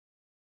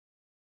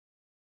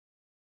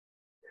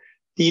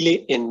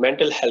Delay in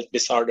mental health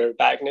disorder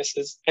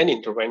diagnosis and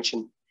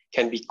intervention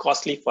can be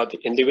costly for the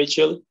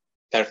individual,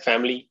 their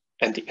family,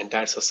 and the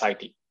entire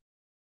society.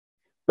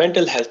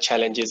 Mental health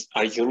challenges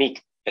are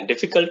unique and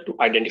difficult to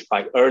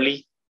identify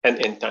early and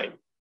in time.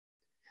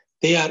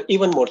 They are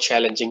even more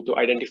challenging to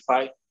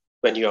identify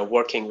when you are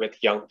working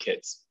with young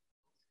kids.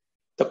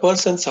 The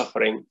person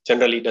suffering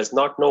generally does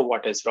not know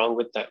what is wrong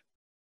with them.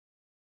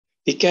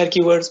 The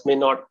caregivers may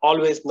not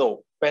always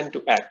know when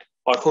to act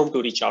or whom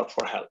to reach out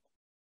for help.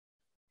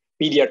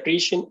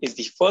 Pediatrician is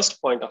the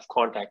first point of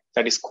contact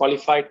that is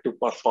qualified to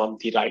perform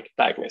the right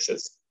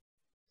diagnosis.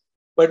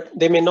 But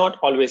they may not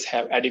always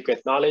have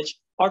adequate knowledge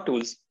or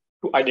tools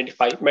to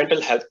identify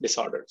mental health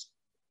disorders.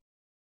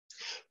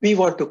 We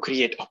want to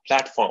create a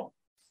platform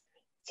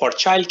for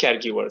child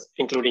caregivers,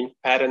 including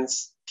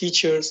parents,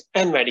 teachers,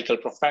 and medical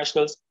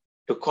professionals,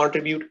 to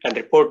contribute and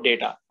report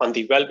data on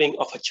the well-being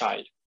of a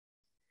child.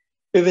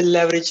 We will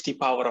leverage the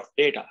power of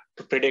data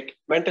to predict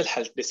mental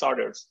health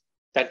disorders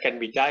that can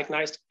be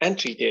diagnosed and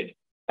treated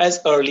as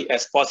early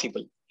as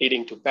possible,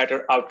 leading to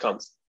better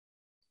outcomes.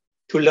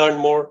 To learn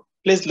more,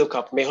 please look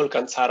up Mehul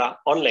Kansara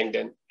on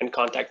LinkedIn and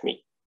contact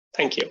me.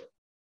 Thank you.